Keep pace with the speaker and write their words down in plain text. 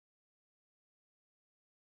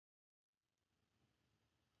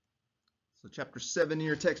So chapter 7 in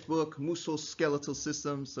your textbook, musculoskeletal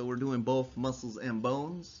systems. So we're doing both muscles and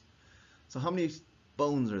bones. So how many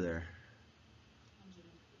bones are there?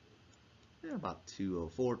 Yeah, about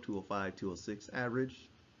 204, 205, 206 average.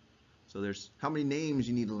 So there's how many names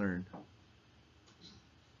you need to learn?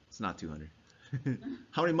 It's not 200.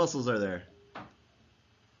 How many muscles are there?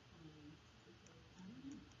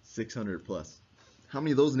 600 plus. How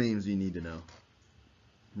many of those names do you need to know?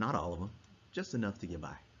 Not all of them, just enough to get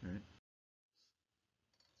by, right?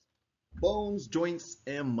 Bones, joints,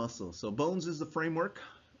 and muscles. So bones is the framework.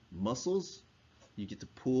 Muscles, you get to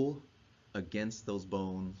pull against those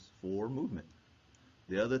bones for movement.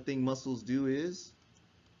 The other thing muscles do is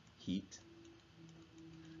heat.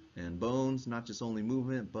 And bones, not just only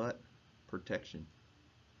movement, but protection.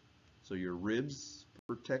 So your ribs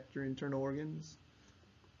protect your internal organs,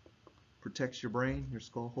 protects your brain, your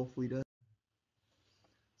skull hopefully does.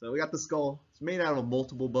 So we got the skull. It's made out of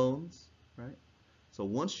multiple bones, right? So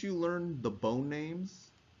once you learn the bone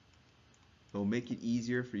names, it'll make it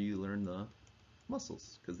easier for you to learn the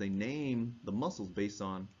muscles, because they name the muscles based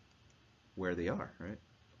on where they are, right?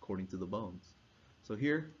 According to the bones. So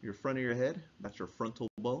here, your front of your head, that's your frontal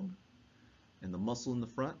bone. And the muscle in the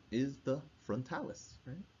front is the frontalis,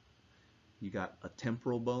 right? You got a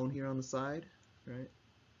temporal bone here on the side, right?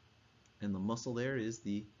 And the muscle there is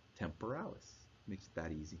the temporalis. Makes it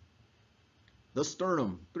that easy. The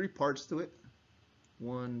sternum, 3 parts to it.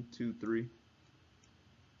 1, 2, 3.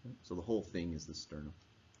 So the whole thing is the sternum.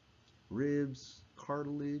 Ribs,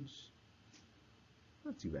 cartilage,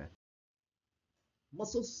 not too bad.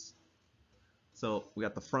 Muscles. So we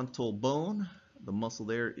got the frontal bone. The muscle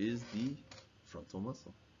there is the frontal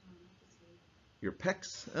muscle. Your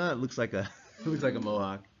pecs, it looks like a looks like a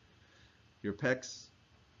mohawk. Your pecs,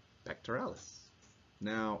 pectoralis.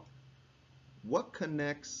 Now, what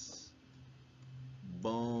connects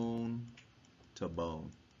bone to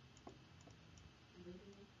bone?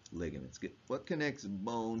 Ligaments. What connects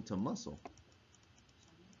bone to muscle?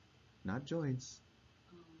 Not joints.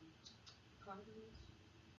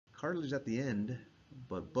 Cartilage at the end,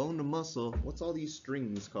 but bone to muscle. What's all these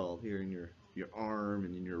strings called here in your arm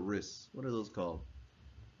and in your wrists? What are those called?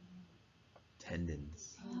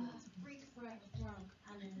 Tendons.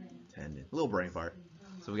 Tendon. A little brain fart.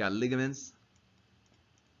 So we got ligaments.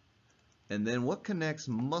 And then what connects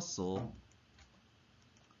muscle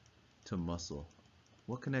to muscle?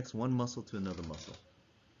 What connects one muscle to another muscle?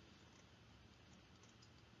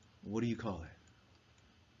 What do you call it?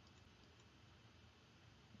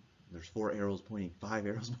 There's 4 arrows pointing, 5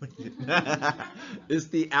 arrows pointing. It's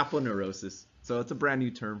the aponeurosis. So it's a brand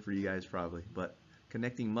new term for you guys probably, but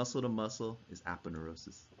connecting muscle to muscle is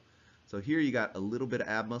aponeurosis. So here you got a little bit of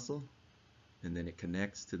ab muscle, and then it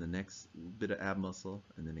connects to the next bit of ab muscle,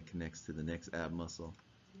 and then it connects to the next ab muscle.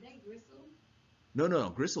 Is that gristle? No.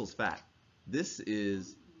 Gristle's fat. This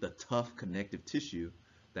is the tough connective tissue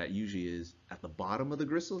that usually is at the bottom of the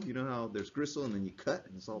gristle. You know how there's gristle and then you cut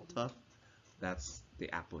and it's all tough? That's the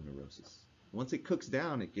aponeurosis. Once it cooks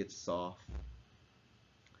down, it gets soft.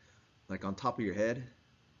 Like on top of your head,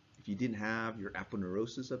 if you didn't have your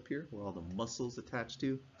aponeurosis up here, where all the muscles attached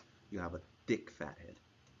to, you have a thick fat head,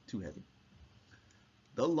 too heavy.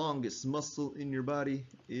 The longest muscle in your body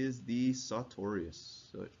is the sartorius.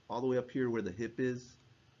 So all the way up here where the hip is,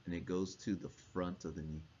 and it goes to the front of the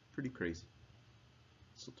knee. Pretty crazy.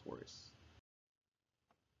 Sartorius.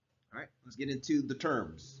 All right, let's get into the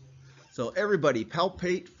terms. So everybody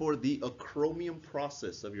palpate for the acromion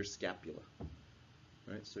process of your scapula. All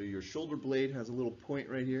right, so your shoulder blade has a little point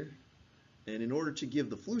right here. And in order to give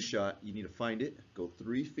the flu shot, you need to find it, go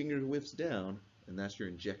 3 finger widths down, and that's your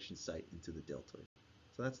injection site into the deltoid.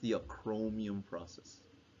 So that's the acromion process.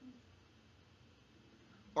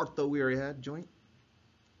 Ortho, we already had, joint.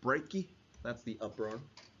 Brachii, that's the upper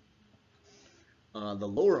arm. The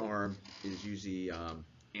lower arm is usually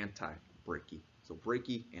anti-brachii. So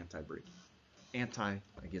brachii, anti-brachii. Anti,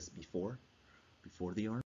 I guess, before the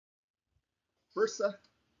arm. Bursa,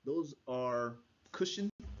 those are cushion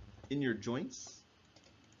in your joints.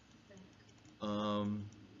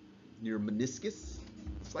 Your meniscus,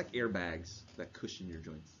 it's like airbags that cushion your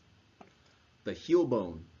joints. The heel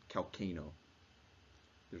bone, calcano.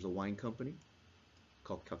 There's a wine company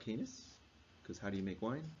called Calcanus, because how do you make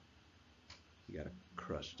wine? You gotta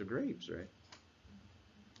crush the grapes, right?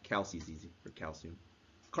 Calci's easy, for calcium.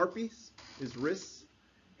 Carpes is wrists.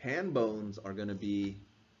 Hand bones are gonna be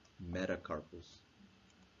metacarpals.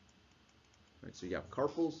 Right, so you have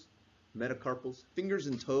carpals, metacarpals. Fingers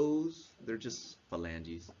and toes, they're just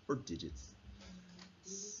phalanges or digits.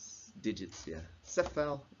 Digits, yeah.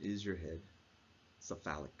 Cephal is your head.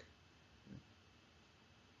 Cephalic.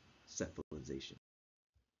 cephalization.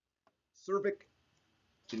 Cervix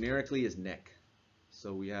generically is neck.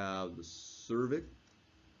 So we have the cervix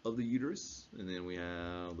of the uterus, and then we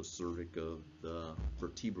have the cervix of the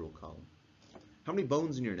vertebral column. How many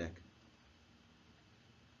bones in your neck?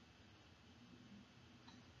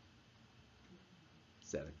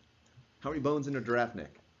 7. How many bones in a giraffe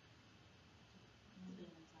neck?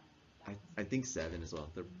 I think 7 as well.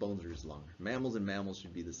 Their bones are just longer. Mammals and mammals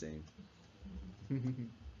should be the same.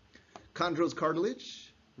 Chondros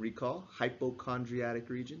cartilage, recall, hypochondriatic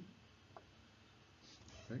region.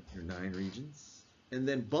 Right, your 9 regions. And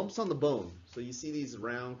then bumps on the bone. So you see these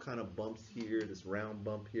round kind of bumps here, this round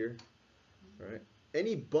bump here. All right.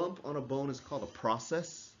 Any bump on a bone is called a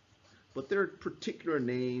process, but there are particular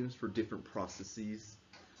names for different processes.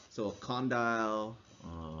 So a condyle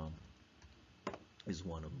is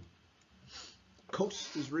one of them.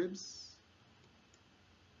 Coast is ribs.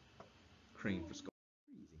 Crane for skull.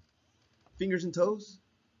 Easy. Fingers and toes,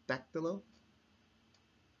 dactylo.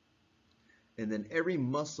 And then every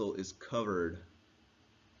muscle is covered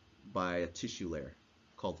by a tissue layer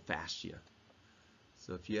called fascia.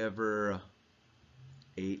 So if you ever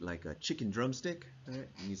ate like a chicken drumstick, right,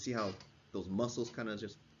 and you see how those muscles kind of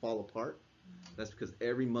just fall apart, that's because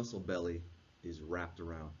every muscle belly is wrapped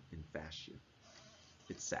around in fascia.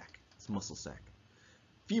 It's sac. It's muscle sac.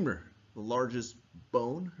 Femur, the largest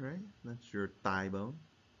bone, right? That's your thigh bone.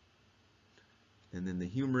 And then the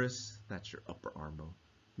humerus, that's your upper arm bone,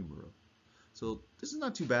 humero. So this is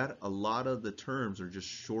not too bad. A lot of the terms are just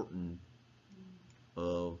shortened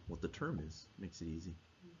of what the term is. Makes it easy.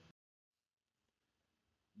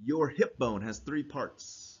 Your hip bone has 3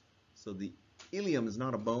 parts. So the ilium is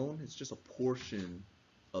not a bone, it's just a portion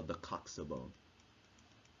of the coxa bone.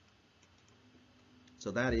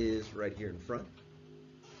 So that is right here in front.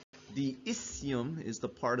 The ischium is the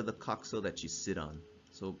part of the coxa that you sit on.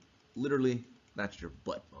 So literally, that's your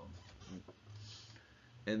butt bone.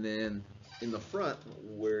 And then in the front,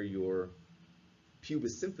 where your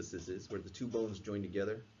pubis symphysis is, where the 2 bones join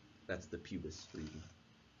together, that's the pubis region.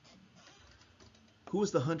 Who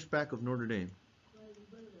is the Hunchback of Notre Dame?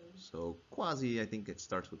 So quasi, I think it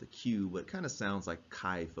starts with a Q, but it kind of sounds like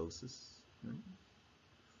kyphosis. Right?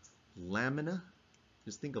 Lamina,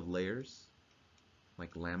 just think of layers,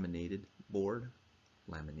 like laminated board,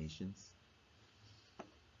 laminations.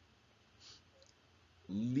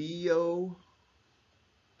 Leo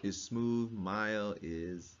is smooth, myo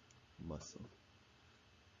is muscle.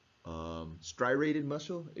 Striated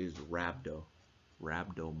muscle is rhabdo,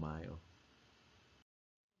 rhabdomyo.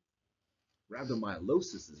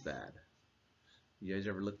 Rhabdomyolysis is bad. You guys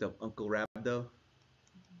ever looked up Uncle Rhabdo?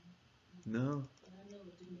 No?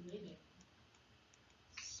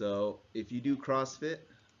 So if you do CrossFit,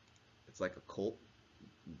 it's like a cult.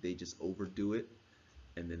 They just overdo it,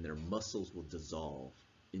 and then their muscles will dissolve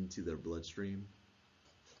into their bloodstream.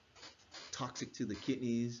 Toxic to the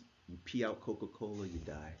kidneys. You pee out Coca-Cola, you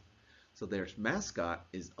die. So their mascot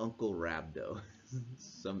is Uncle Rhabdo.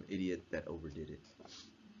 Some idiot that overdid it.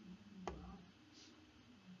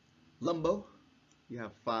 Lumbo. You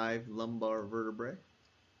have 5 lumbar vertebrae.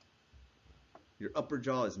 Your upper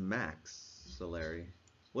jaw is maxillary.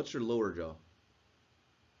 What's your lower jaw?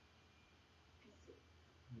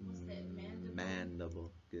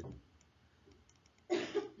 Mandible. Good.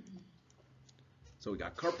 So we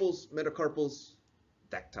got carpals, metacarpals,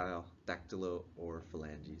 dactyle, dactylo, or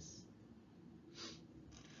phalanges.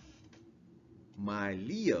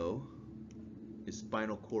 Myleo is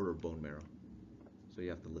spinal cord or bone marrow. So you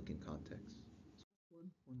have to look in context.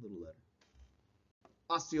 One little letter.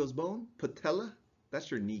 Osteos bone, patella, that's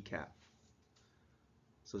your kneecap.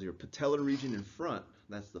 So your patellar region in front,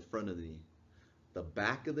 that's the front of the knee. The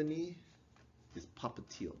back of the knee is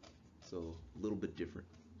popliteal, so a little bit different.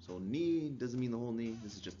 So knee doesn't mean the whole knee,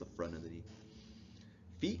 this is just the front of the knee.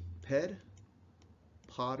 Feet, ped,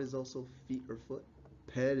 pod is also feet or foot.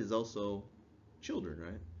 Ped is also children,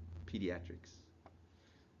 right? Pediatrics.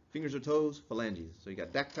 Fingers or toes, phalanges. So you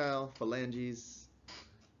got dactyle, phalanges,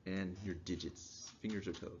 and your digits, fingers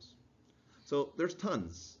or toes. So there's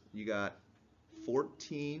tons. You got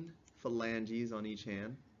 14 phalanges on each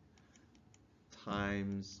hand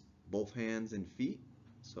times both hands and feet.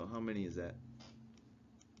 So how many is that?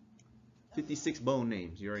 56 bone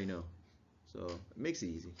names, you already know. So it makes it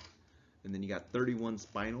easy. And then you got 31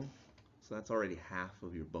 spinal. So that's already half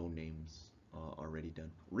of your bone names already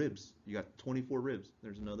done. Ribs, you got 24 ribs.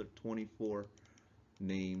 There's another 24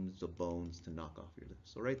 names of bones to knock off your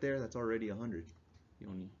list. So right there, that's already 100. You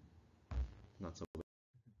don't need, not so bad.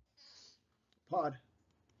 Pod,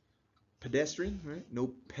 pedestrian, right?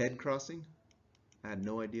 No ped crossing. I had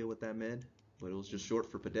no idea what that meant. but it was just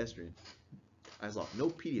short for pedestrian. As off, no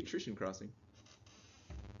pediatrician crossing.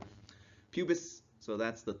 Pubis, so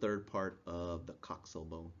that's the third part of the coxal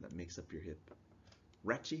bone that makes up your hip.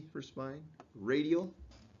 Rachis for spine. Radial,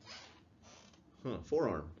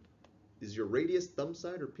 forearm. Is your radius thumb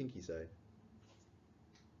side or pinky side?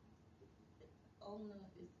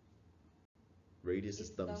 Radius is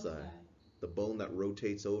thumb side. The bone that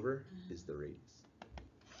rotates over is the radius.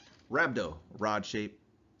 Rhabdo, rod shape.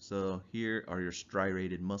 So here are your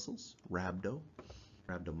striated muscles. Rhabdo,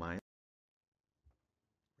 rhabdomyoid,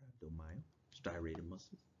 striated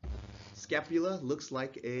muscles. Scapula looks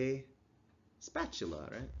like a spatula,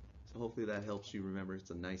 right? So hopefully that helps you remember. It's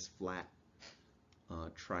a nice flat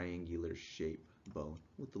triangular shape bone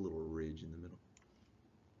with a little ridge in the middle.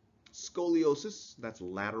 Scoliosis, that's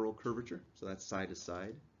lateral curvature, so that's side to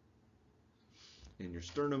side. And your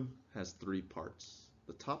sternum has three parts.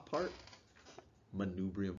 The top part,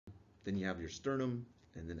 manubrium. Then you have your sternum,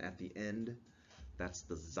 and then at the end, that's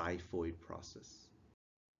the xiphoid process.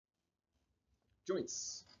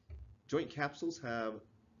 Joints. Joint capsules have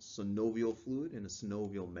synovial fluid and a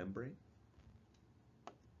synovial membrane.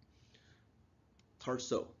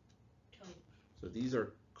 Tarso. So these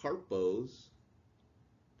are carpos.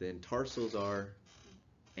 Then tarsals are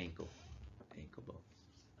ankle bones.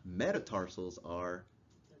 Metatarsals are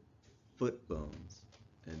foot bones.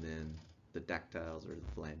 And then the dactyls or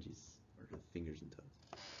the phalanges, or the fingers and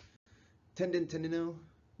toes. Tendon, tendinole,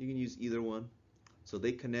 you can use either one. So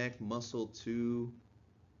they connect muscle to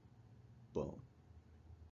bone.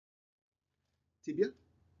 Tibia,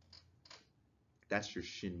 that's your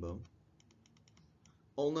shin bone.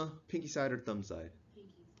 Ulna, pinky side or thumb side?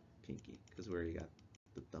 Pinky, because where you got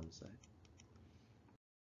the thumb side.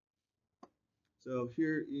 So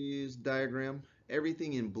here is diagram.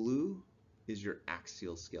 Everything in blue is your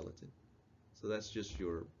axial skeleton. So that's just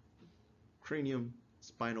your cranium,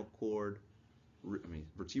 spinal cord,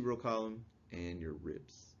 vertebral column, and your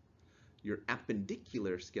ribs. Your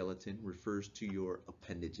appendicular skeleton refers to your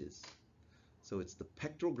appendages. So it's the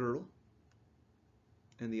pectoral girdle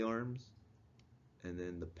and the arms, and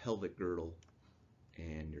then the pelvic girdle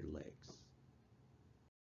and your legs.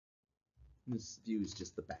 This view is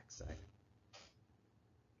just the back side.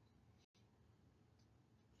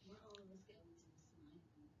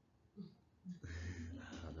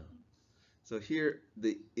 So here,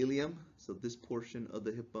 the ilium, so this portion of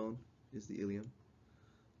the hip bone is the ilium.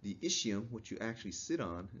 The ischium, which you actually sit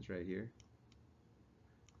on, is right here.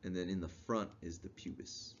 And then in the front is the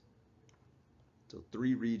pubis. So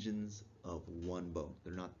three regions of one bone.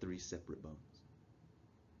 They're not three separate bones.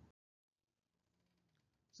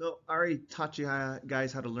 So I already taught you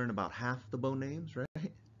guys how to learn about half the bone names,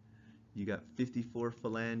 right? You got 54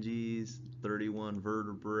 phalanges, 31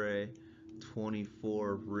 vertebrae,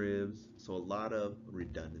 24 ribs, so a lot of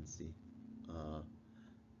redundancy.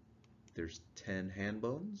 There's 10 hand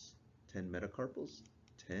bones, 10 metacarpals,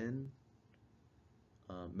 10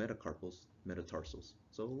 metacarpals, metatarsals,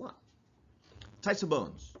 so a lot. Types of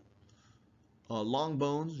bones. Long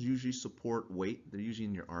bones usually support weight. They're usually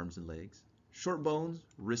in your arms and legs. Short bones,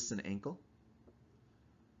 wrists and ankle.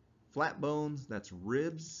 Flat bones, that's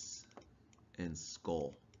ribs and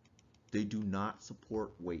skull. They do not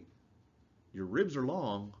support weight. Your ribs are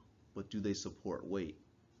long, but do they support weight?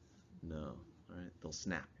 No. All right, they'll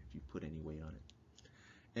snap if you put any weight on it.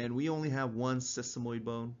 And we only have one sesamoid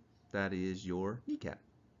bone. That is your kneecap,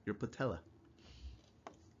 your patella.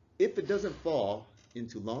 If it doesn't fall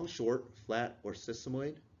into long, short, flat, or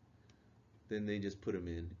sesamoid, then they just put them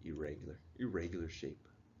in irregular shape,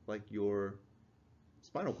 like your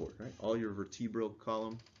spinal cord, right? All your vertebral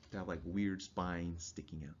column have like weird spines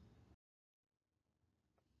sticking out.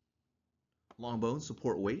 Long bones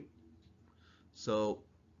support weight. So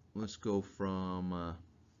let's go from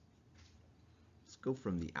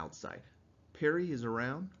the outside. Peri is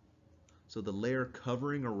around. So the layer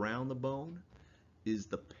covering around the bone is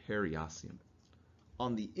the periosteum.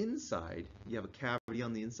 On the inside, you have a cavity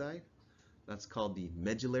on the inside. That's called the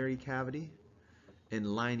medullary cavity. And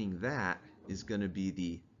lining that is going to be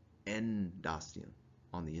the endosteum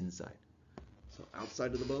on the inside. So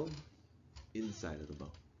outside of the bone, inside of the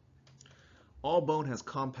bone. All bone has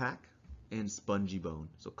compact and spongy bone.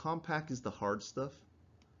 So compact is the hard stuff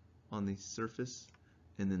on the surface,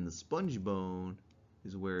 and then the spongy bone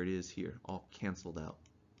is where it is here, all canceled out.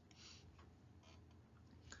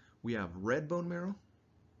 We have red bone marrow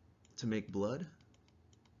to make blood,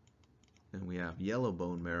 and we have yellow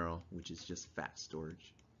bone marrow, which is just fat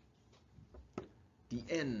storage. The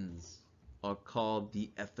ends are called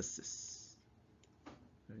the epiphysis.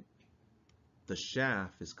 Right? The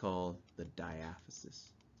shaft is called the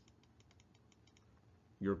diaphysis.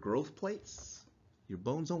 your growth plates, your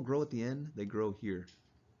bones don't grow at the end, they grow here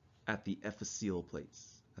at the epiphyseal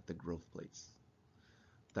plates, at the growth plates.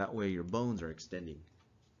 That way your bones are extending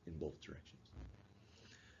in both directions.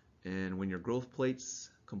 And when your growth plates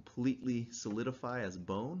completely solidify as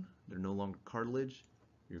bone, they're no longer cartilage,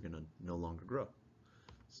 you're going to no longer grow.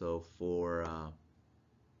 So for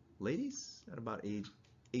ladies, at about age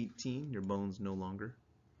 18, your bones no longer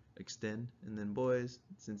extend. And then boys,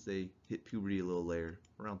 since they hit puberty a little later,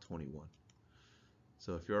 around 21.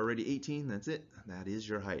 So if you're already 18, that's it. That is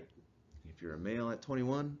your height. If you're a male at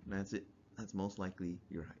 21, that's it. That's most likely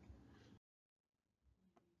your height.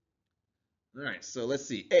 All right, so let's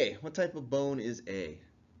see. A, what type of bone is A?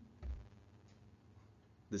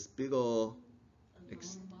 This big ol'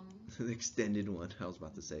 extended one, I was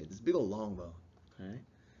about to say. This big ol' long bone.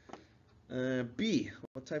 All right. B,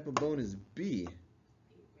 what type of bone is B?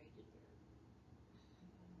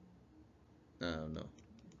 No.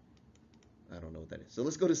 I don't know what that is. So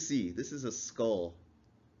let's go to C. This is a skull.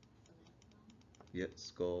 Yep,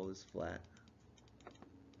 skull is flat.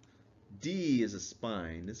 D is a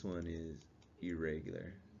spine. This one is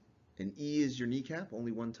irregular. And E is your kneecap,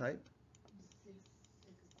 only one type.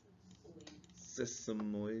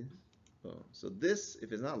 Sesamoid. Oh, so this,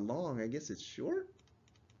 if it's not long, I guess it's short?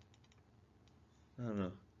 I don't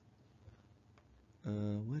know.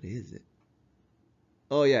 What is it?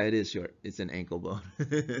 Oh yeah, it is short. It's an ankle bone.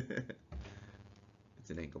 It's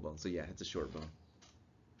an ankle bone. So yeah, it's a short bone.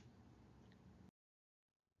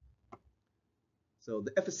 So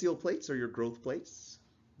the epiphyseal plates are your growth plates.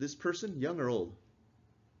 This person, young or old?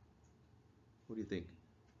 What do you think?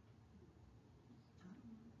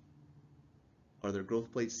 Are their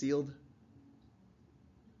growth plates sealed?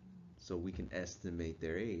 So we can estimate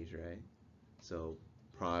their age, right? So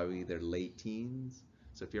probably their late teens.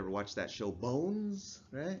 So if you ever watch that show Bones,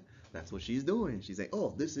 right? That's what she's doing. She's like,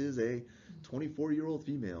 oh, this is a 24-year-old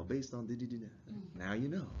female based on da-da-da-da. Now you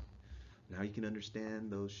know. Now you can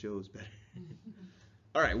understand those shows better.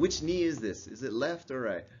 All right, which knee is this? Is it left or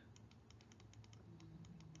right?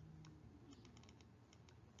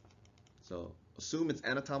 So assume its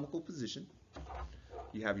anatomical position.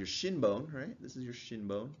 You have your shin bone, right? This is your shin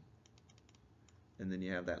bone. And then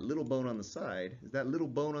you have that little bone on the side. Is that little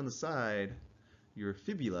bone on the side, your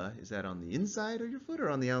fibula, is that on the inside of your foot or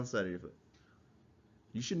on the outside of your foot?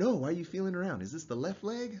 You should know. Why are you feeling around? Is this the left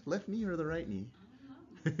leg, left knee, or the right knee?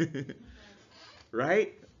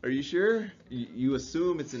 Right? Are you sure? You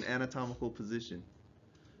assume it's an anatomical position.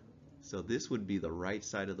 So this would be the right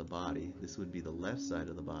side of the body. This would be the left side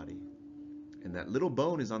of the body. And that little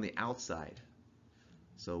bone is on the outside.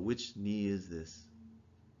 So which knee is this?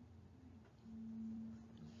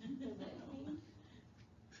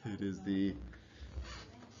 It is the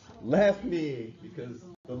left knee because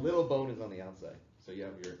the little bone is on the outside. So you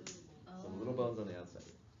have some little bones on the outside.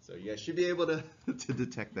 So you guys should be able to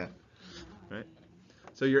detect that, right?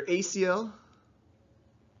 So your ACL,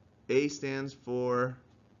 A stands for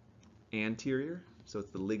anterior, so it's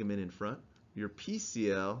the ligament in front. Your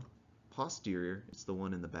PCL, posterior, it's the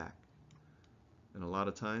one in the back. And a lot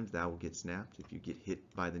of times that will get snapped if you get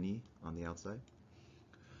hit by the knee on the outside.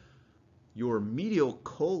 Your medial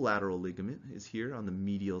collateral ligament is here on the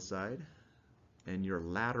medial side, and your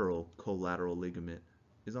lateral collateral ligament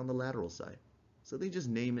is on the lateral side. So they just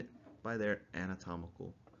name it by their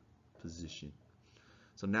anatomical position.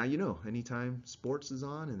 So now you know, anytime sports is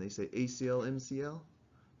on and they say ACL, MCL,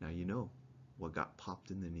 now you know what got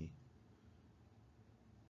popped in the knee.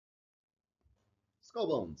 Skull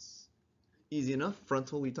bones. Easy enough.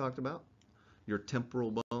 Frontal we talked about. Your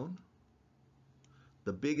temporal bone.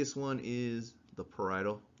 The biggest one is the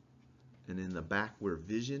parietal. And in the back where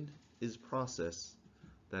vision is processed,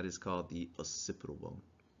 that is called the occipital bone.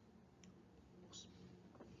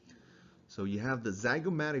 So you have the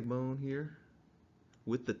zygomatic bone here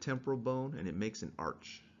with the temporal bone, and it makes an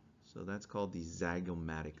arch. So that's called the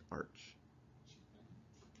zygomatic arch.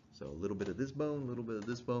 So a little bit of this bone, a little bit of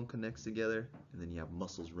this bone connects together, and then you have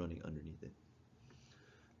muscles running underneath it.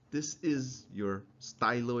 This is your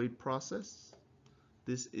styloid process.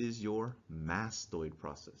 This is your mastoid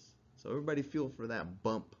process. So everybody feel for that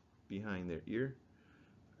bump behind their ear.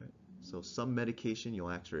 Right? So some medication,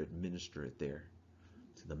 you'll actually administer it there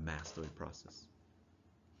to the mastoid process.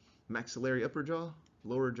 Maxillary upper jaw,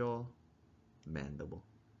 lower jaw, mandible.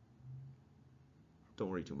 Don't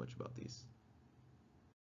worry too much about these.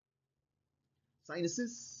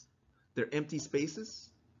 Sinuses, they're empty spaces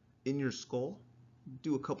in your skull.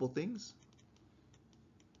 Do a couple things.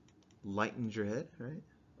 Lightens your head, right?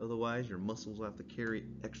 Otherwise, your muscles will have to carry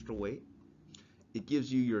extra weight. It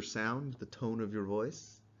gives you your sound, the tone of your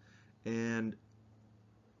voice. And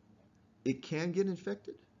it can get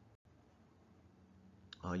infected.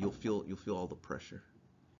 You'll feel all the pressure.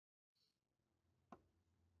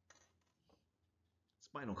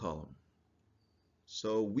 Spinal column.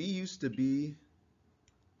 So we used to be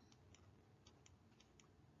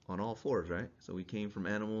on all fours, right? So we came from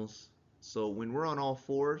animals. So when we're on all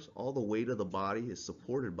fours, all the weight of the body is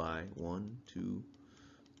supported by 1, 2,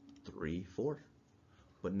 3, 4.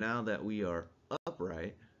 But now that we are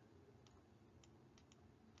upright,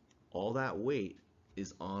 all that weight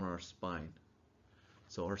is on our spine.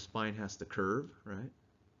 So our spine has to curve, right?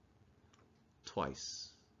 Twice.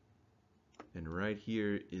 And right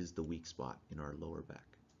here is the weak spot in our lower back,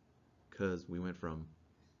 because we went from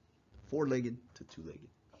four-legged to two-legged.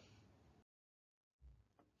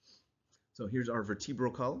 So here's our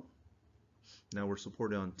vertebral column. Now we're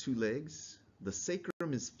supported on two legs. The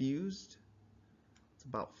sacrum is fused. It's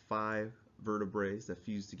about 5 vertebrae that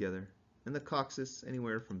fuse together. And the coccyx,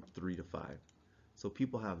 anywhere from 3 to 5. So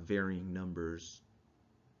people have varying numbers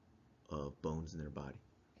of bones in their body.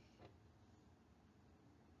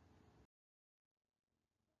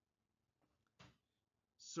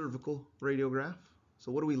 Cervical radiograph.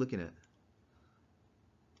 So what are we looking at?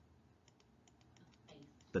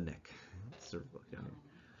 The neck. Cervical down here.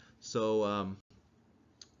 So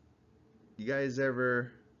you guys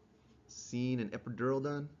ever seen an epidural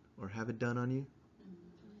done or have it done on you?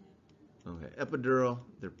 Okay, epidural,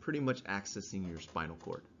 they're pretty much accessing your spinal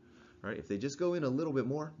cord. Right? If they just go in a little bit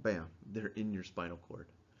more, bam, they're in your spinal cord.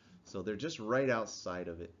 So they're just right outside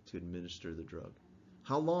of it to administer the drug.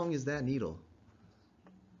 How long is that needle?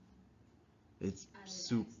 It's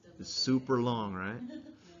super long, right?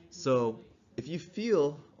 So if you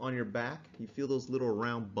feel on your back, you feel those little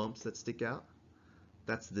round bumps that stick out?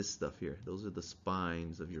 That's this stuff here. Those are the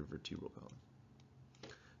spines of your vertebral column.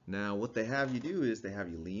 Now what they have you do is they have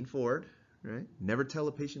you lean forward, right? Never tell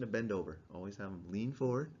a patient to bend over. Always have them lean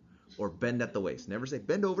forward or bend at the waist. Never say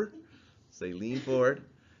bend over. Say lean forward.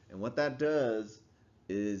 And what that does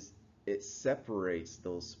is it separates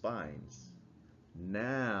those spines.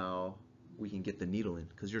 Now we can get the needle in,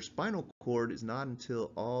 because your spinal cord is not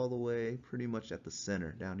until all the way pretty much at the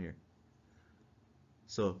center down here.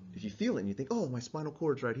 So if you feel it and you think, oh, my spinal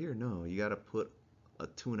cord's right here, no, you got to put a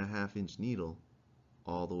 2.5-inch needle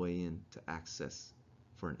all the way in to access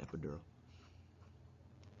for an epidural.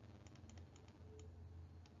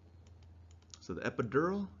 So the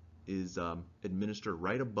epidural is administered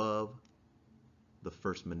right above the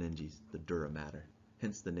first meninges, the dura mater.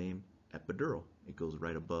 Hence the name epidural. It goes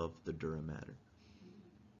right above the dura mater.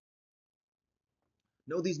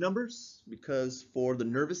 Know these numbers because for the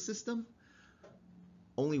nervous system,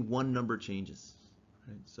 only one number changes.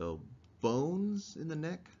 Right? So bones in the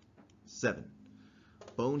neck, 7.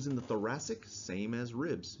 Bones in the thoracic, same as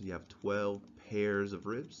ribs. You have 12 pairs of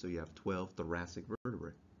ribs, so you have 12 thoracic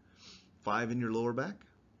vertebrae. 5 in your lower back,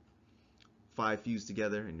 5 fused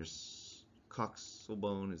together, and your coccygeal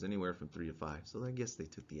bone is anywhere from 3 to 5. So I guess they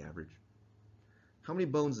took the average. How many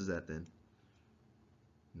bones is that then?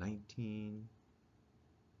 19,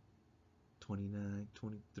 29,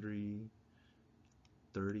 23,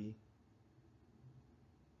 30,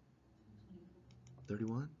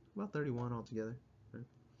 31? About 31 altogether. Right?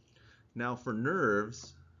 Now for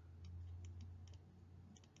nerves,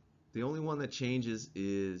 the only one that changes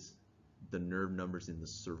is the nerve numbers in the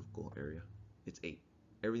cervical area. It's 8.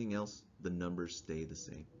 Everything else, the numbers stay the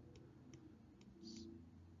same.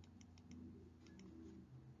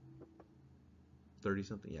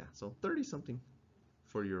 $30-something, yeah. So 30-something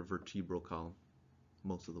for your vertebral column.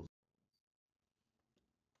 Most of those.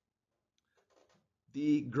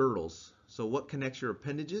 The girdles. So what connects your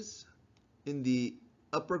appendages? In the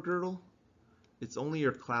upper girdle, it's only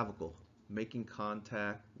your clavicle making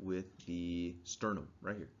contact with the sternum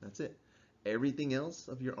right here. That's it. Everything else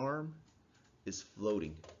of your arm is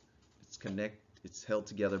floating. It's held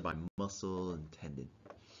together by muscle and tendon.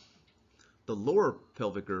 The lower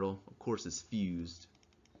pelvic girdle, of course, is fused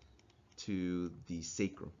to the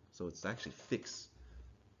sacrum. So it's actually fixed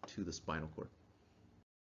to the spinal cord.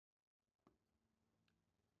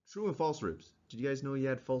 True and false ribs. Did you guys know you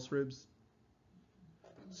had false ribs?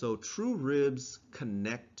 So true ribs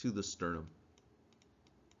connect to the sternum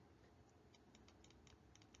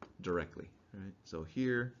directly, right? So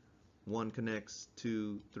here, 1 connects,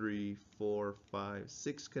 2, 3, 4, 5,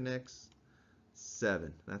 6 connects,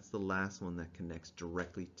 7. That's the last one that connects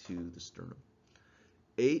directly to the sternum.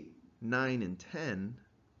 8, 9, and 10,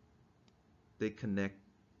 they connect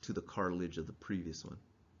to the cartilage of the previous one.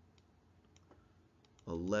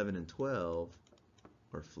 11 and 12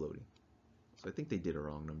 are floating. So I think they did a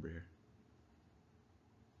wrong number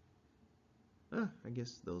here. I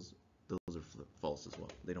guess those those are false as well.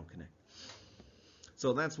 They don't connect.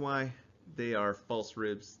 So that's why they are false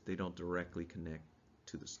ribs. They don't directly connect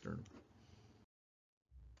to the sternum.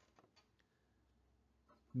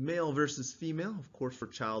 Male versus female, of course, for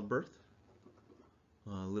childbirth,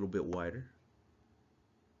 a little bit wider.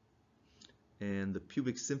 And the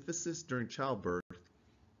pubic symphysis during childbirth,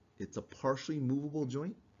 it's a partially movable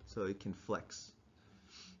joint, so it can flex.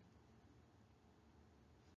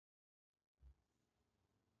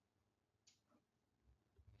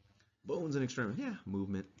 Bones and extremities, yeah,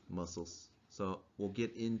 movement, muscles. So we'll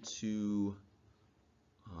get into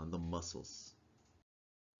the muscles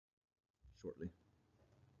shortly.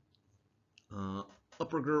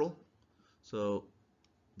 Upper girdle, so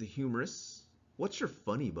the humerus. What's your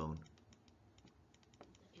funny bone?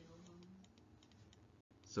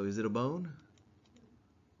 So is it a bone?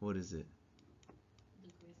 What is it?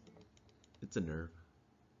 It's a nerve.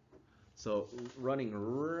 So running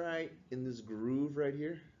right in this groove right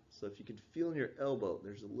here. So if you can feel in your elbow,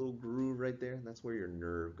 there's a little groove right there. That's where your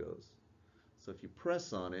nerve goes. So if you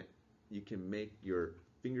press on it, you can make your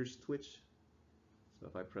fingers twitch. So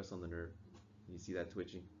if I press on the nerve, you see that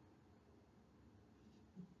twitching?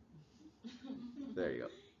 There you go.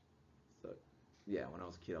 So yeah, when I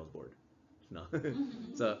was a kid, I was bored. No.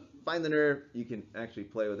 So find the nerve, you can actually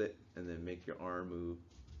play with it and then make your arm move.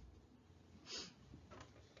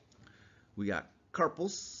 We got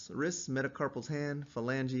carpals, wrists, metacarpals hand,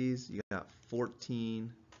 phalanges. You got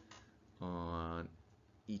 14 on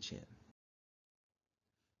each hand.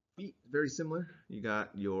 Feet, very similar. You got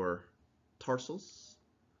your tarsals,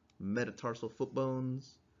 metatarsal foot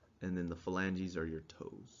bones, and then the phalanges are your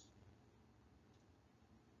toes.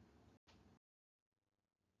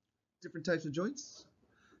 Different types of joints.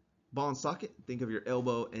 Ball and socket, think of your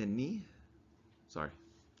elbow and knee. Sorry,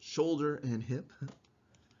 shoulder and hip.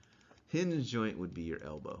 Hinge joint would be your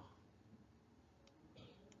elbow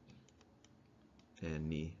and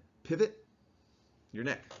knee. Pivot, your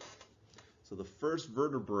neck. So the first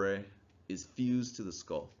vertebrae is fused to the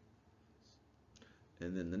skull.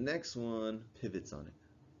 And then the next one pivots on it.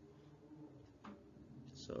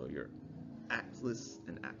 So your atlas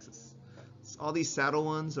and axis. So all these saddle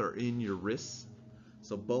ones are in your wrists.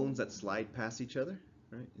 So bones that slide past each other,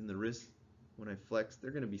 right? In the wrist, when I flex,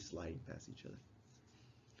 they're going to be sliding past each other.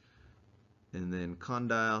 And then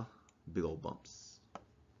condyle, big old bumps.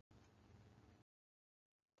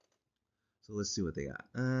 So let's see what they got.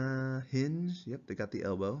 Hinge, yep, they got the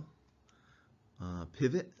elbow.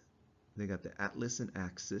 Pivot, they got the atlas and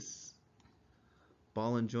axis.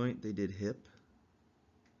 Ball and joint, they did hip.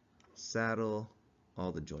 Saddle,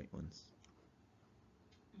 all the joint ones.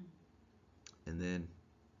 And then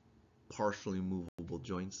partially movable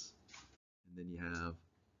joints. And then you have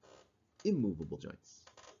immovable joints.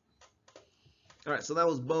 All right, so that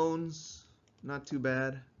was bones. Not too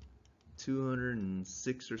bad.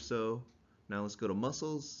 206 or so. Now let's go to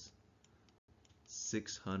muscles.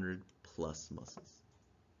 600 plus muscles.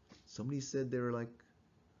 Somebody said they were like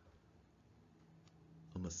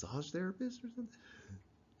a massage therapist or something.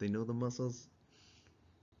 They know the muscles.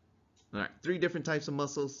 All right, 3 different types of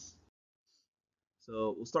muscles.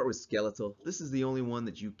 So we'll start with skeletal. This is the only one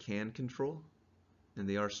that you can control, and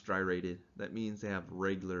they are striated. That means they have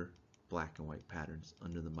regular black and white patterns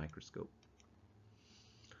under the microscope.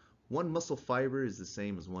 One muscle fiber is the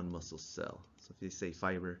same as one muscle cell. So if they say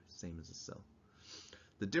fiber, same as a cell.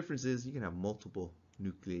 The difference is you can have multiple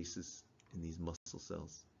nucleases in these muscle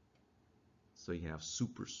cells. So you have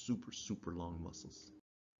super, super, super long muscles,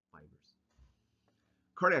 fibers.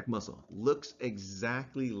 Cardiac muscle looks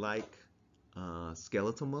exactly like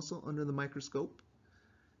skeletal muscle under the microscope,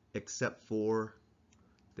 except for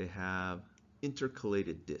they have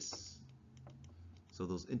intercalated discs. So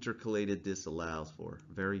those intercalated discs allows for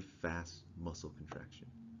very fast muscle contraction.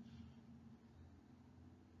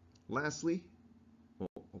 Lastly,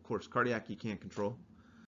 well, of course, cardiac you can't control.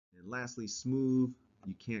 And lastly, smooth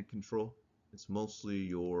you can't control. It's mostly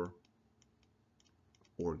your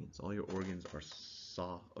organs. All your organs are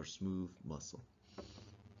soft or smooth muscle.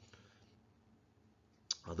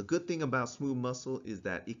 The good thing about smooth muscle is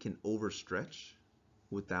that it can overstretch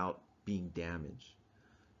without being damaged.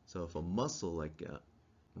 So if a muscle like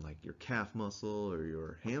your calf muscle or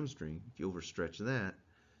your hamstring, if you overstretch that,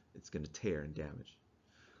 it's going to tear and damage.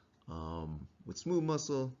 With smooth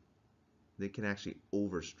muscle, they can actually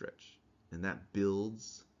overstretch, and that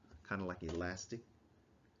builds kind of like elastic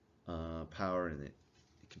power, and it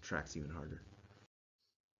contracts even harder.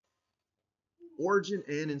 Origin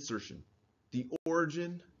and insertion. The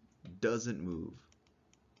origin doesn't move,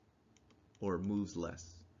 or moves less.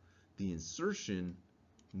 The insertion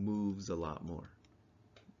moves a lot more.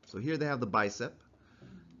 So here they have the bicep.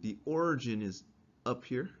 The origin is up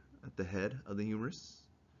here at the head of the humerus.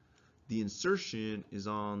 The insertion is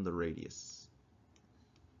on the radius.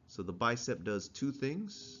 So the bicep does two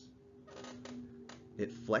things.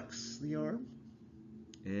 It flexes the arm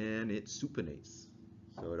and it supinates.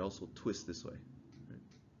 So it also twists this way. Right?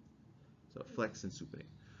 So flex and supinate.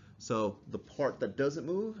 So the part that doesn't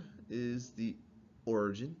move is the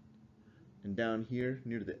origin. And down here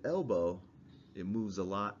near the elbow, it moves a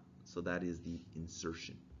lot. So that is the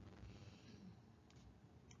insertion.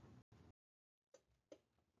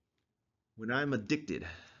 When I'm addicted,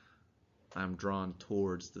 I'm drawn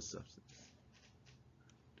towards the substance.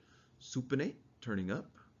 Supinate, turning up.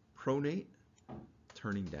 Pronate,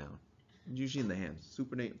 turning down. Usually in the hands.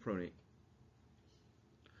 Supinate and pronate.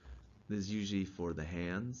 This is usually for the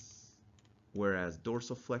hands, whereas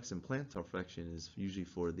dorsal flex and plantar flexion is usually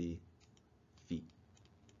for the feet.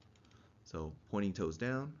 So pointing toes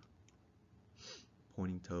down,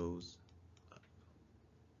 pointing toes up.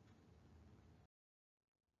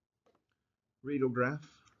 Radiograph.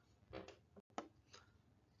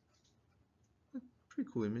 Pretty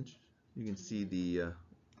cool image. You can see the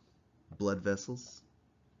blood vessels.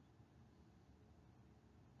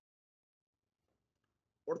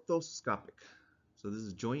 Orthoscopic. So this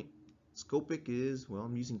is joint. Scopic is, well,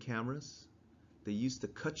 I'm using cameras. They used to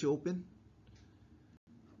cut you open,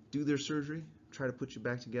 do their surgery, try to put you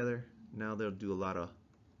back together. Now they'll do a lot of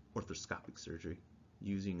orthoscopic surgery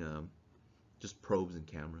using just probes and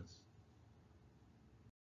cameras.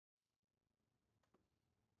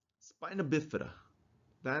 Spina bifida.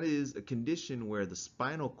 That is a condition where the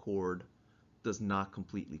spinal cord does not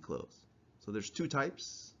completely close. So there's two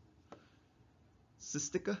types.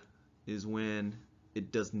 Cystica is when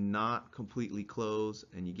it does not completely close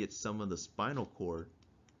and you get some of the spinal cord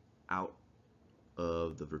out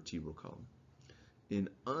of the vertebral column. In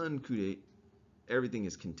uncutate, everything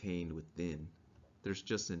is contained within. There's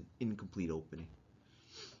just an incomplete opening.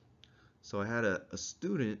 So I had a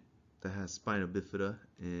student that has spina bifida,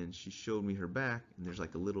 and she showed me her back, and there's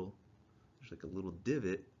like a little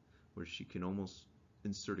divot where she can almost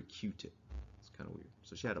insert a Q-tip. It's kind of weird.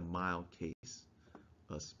 So she had a mild case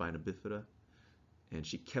of spina bifida, and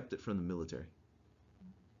she kept it from the military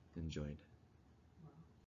and joined.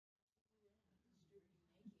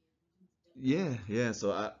 Yeah.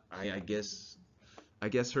 So I guess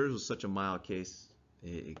hers was such a mild case,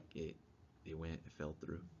 it fell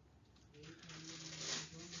through.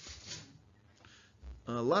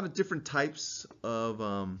 A lot of different types of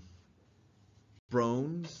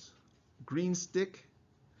bones. Green stick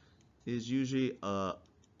is usually a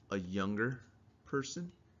younger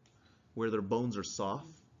person where their bones are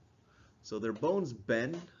soft. So their bones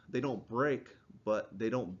bend, they don't break, but they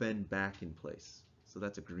don't bend back in place. So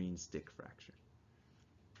that's a green stick fracture.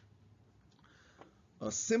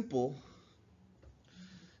 A simple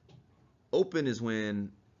open is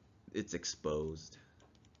when it's exposed.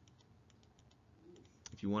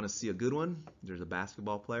 If you want to see a good one, there's a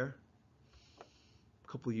basketball player. A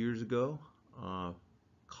couple years ago,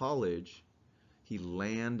 college, he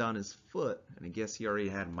landed on his foot, and I guess he already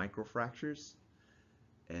had microfractures,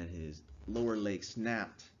 and his lower leg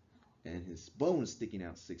snapped, and his bone was sticking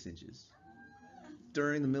out 6 inches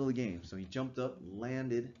during the middle of the game. So he jumped up,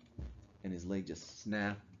 landed, and his leg just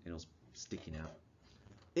snapped, and it was sticking out.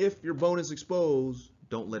 If your bone is exposed,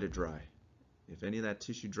 don't let it dry. If any of that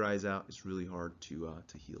tissue dries out, it's really hard to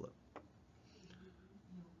heal up.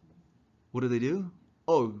 What do?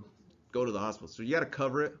 Oh, go to the hospital. So you got to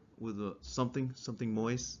cover it with something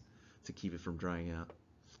moist to keep it from drying out.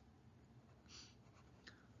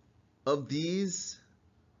 Of these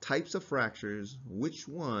types of fractures, which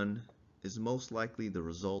one is most likely the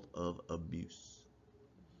result of abuse?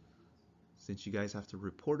 Since you guys have to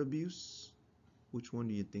report abuse, which one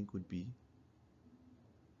do you think would be?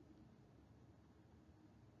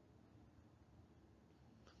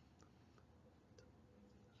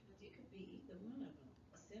 It could be either one of them.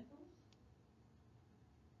 Simple.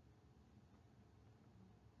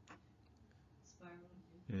 Spiral.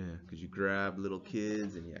 Yeah, because you grab little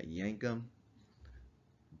kids and you yank them.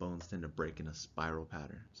 Bones tend to break in a spiral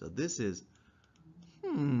pattern. So this is,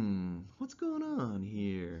 what's going on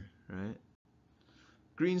here, right?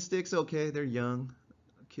 Green sticks, okay, they're young.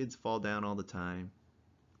 Kids fall down all the time.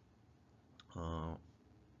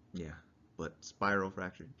 Yeah, but spiral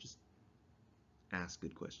fracture, just ask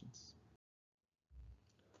good questions.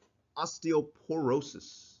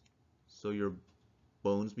 Osteoporosis. So your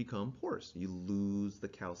bones become porous. You lose the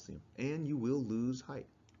calcium, and you will lose height.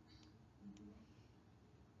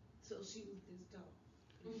 So she was this tall.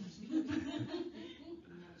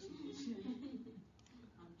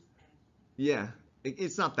 Yeah,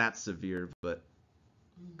 it's not that severe, but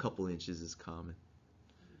a couple inches is common.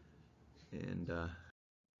 And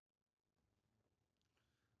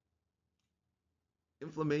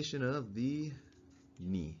inflammation of the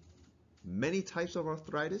knee. Many types of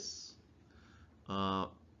arthritis.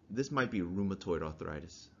 This might be rheumatoid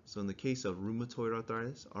arthritis. So in the case of rheumatoid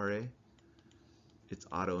arthritis, RA, it's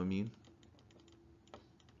autoimmune.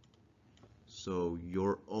 So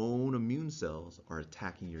your own immune cells are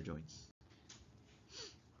attacking your joints.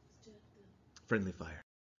 Friendly fire.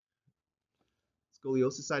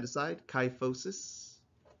 Scoliosis side to side, kyphosis,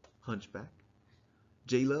 hunchback.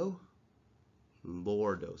 J-Lo,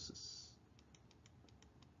 lordosis.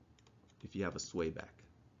 If you have a sway back.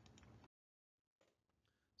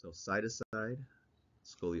 So side to side,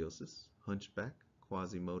 scoliosis, hunchback.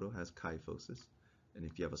 Quasimodo has kyphosis. And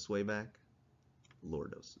if you have a sway back,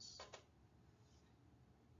 lordosis.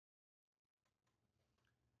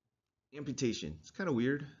 Amputation. It's kind of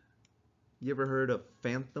weird. You ever heard of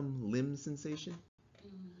phantom limb sensation?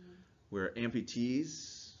 Where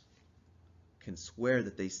amputees can swear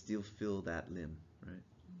that they still feel that limb, right?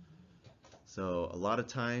 So a lot of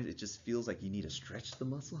times it just feels like you need to stretch the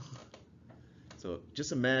muscle. So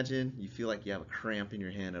just imagine you feel like you have a cramp in your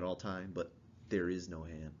hand at all time, but there is no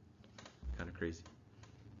hand. Kind of crazy.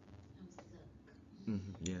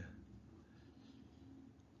 Yeah.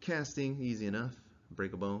 Casting, easy enough.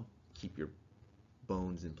 Break a bone, keep your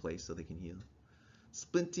bones in place so they can heal.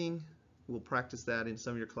 Splinting, we'll practice that in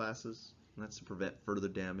some of your classes. And that's to prevent further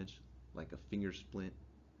damage, like a finger splint.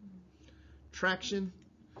 Traction,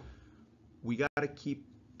 we got to keep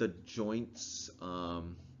the joints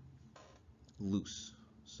loose.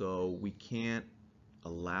 So we can't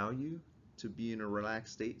allow you to be in a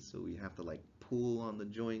relaxed state, so we have to like pull on the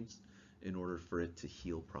joints in order for it to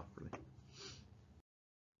heal properly.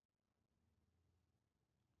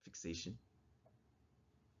 Fixation.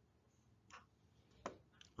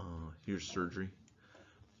 Here's surgery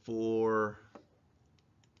for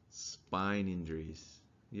spine injuries.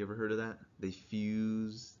 You ever heard of that? They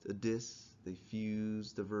fused a disc, they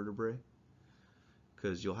fused the vertebrae.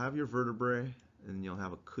 Because you'll have your vertebrae, and you'll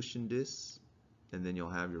have a cushion disc, and then you'll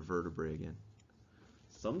have your vertebrae again.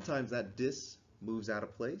 Sometimes that disc moves out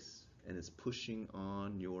of place, and it's pushing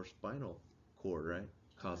on your spinal cord, right?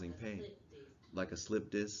 Causing pain. Like a slip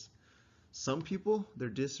disc. Some people, their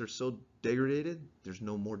discs are so degraded, there's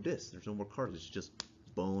no more disc, there's no more cartilage, it's just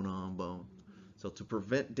bone on bone. So to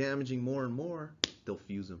prevent damaging more and more, they'll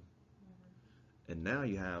fuse them. And now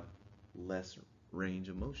you have less range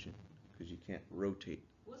of motion because you can't rotate.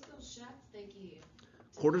 What's those shots they give?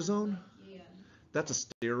 Cortisone? Yeah. That's a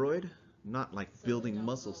steroid, not like So building don't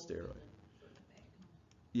muscle go steroid. for the back, huh?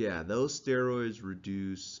 Yeah, those steroids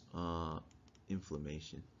reduce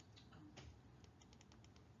inflammation.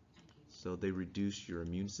 So they reduce your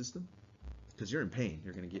immune system because you're in pain.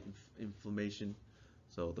 You're going to get inflammation.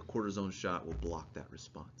 So the cortisone shot will block that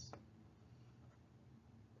response.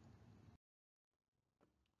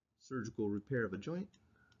 Surgical repair of a joint.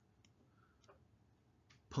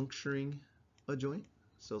 Puncturing a joint.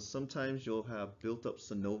 So sometimes you'll have built up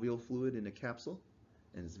synovial fluid in a capsule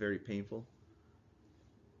and it's very painful.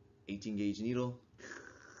 18 gauge needle,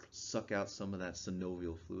 suck out some of that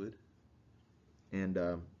synovial fluid. And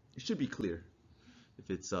it should be clear. If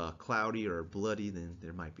it's cloudy or bloody, then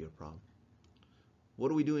there might be a problem.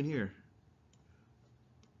 What are we doing here?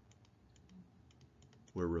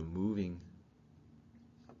 We're removing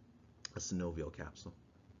a synovial capsule.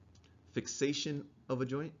 Fixation of a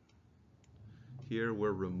joint. Here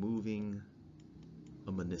we're removing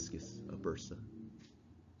a meniscus, a bursa.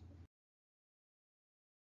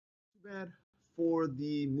 Too bad for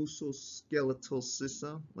the musculoskeletal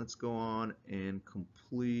system. Let's go on and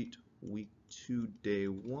complete week 2, day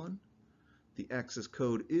 1. The access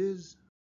code is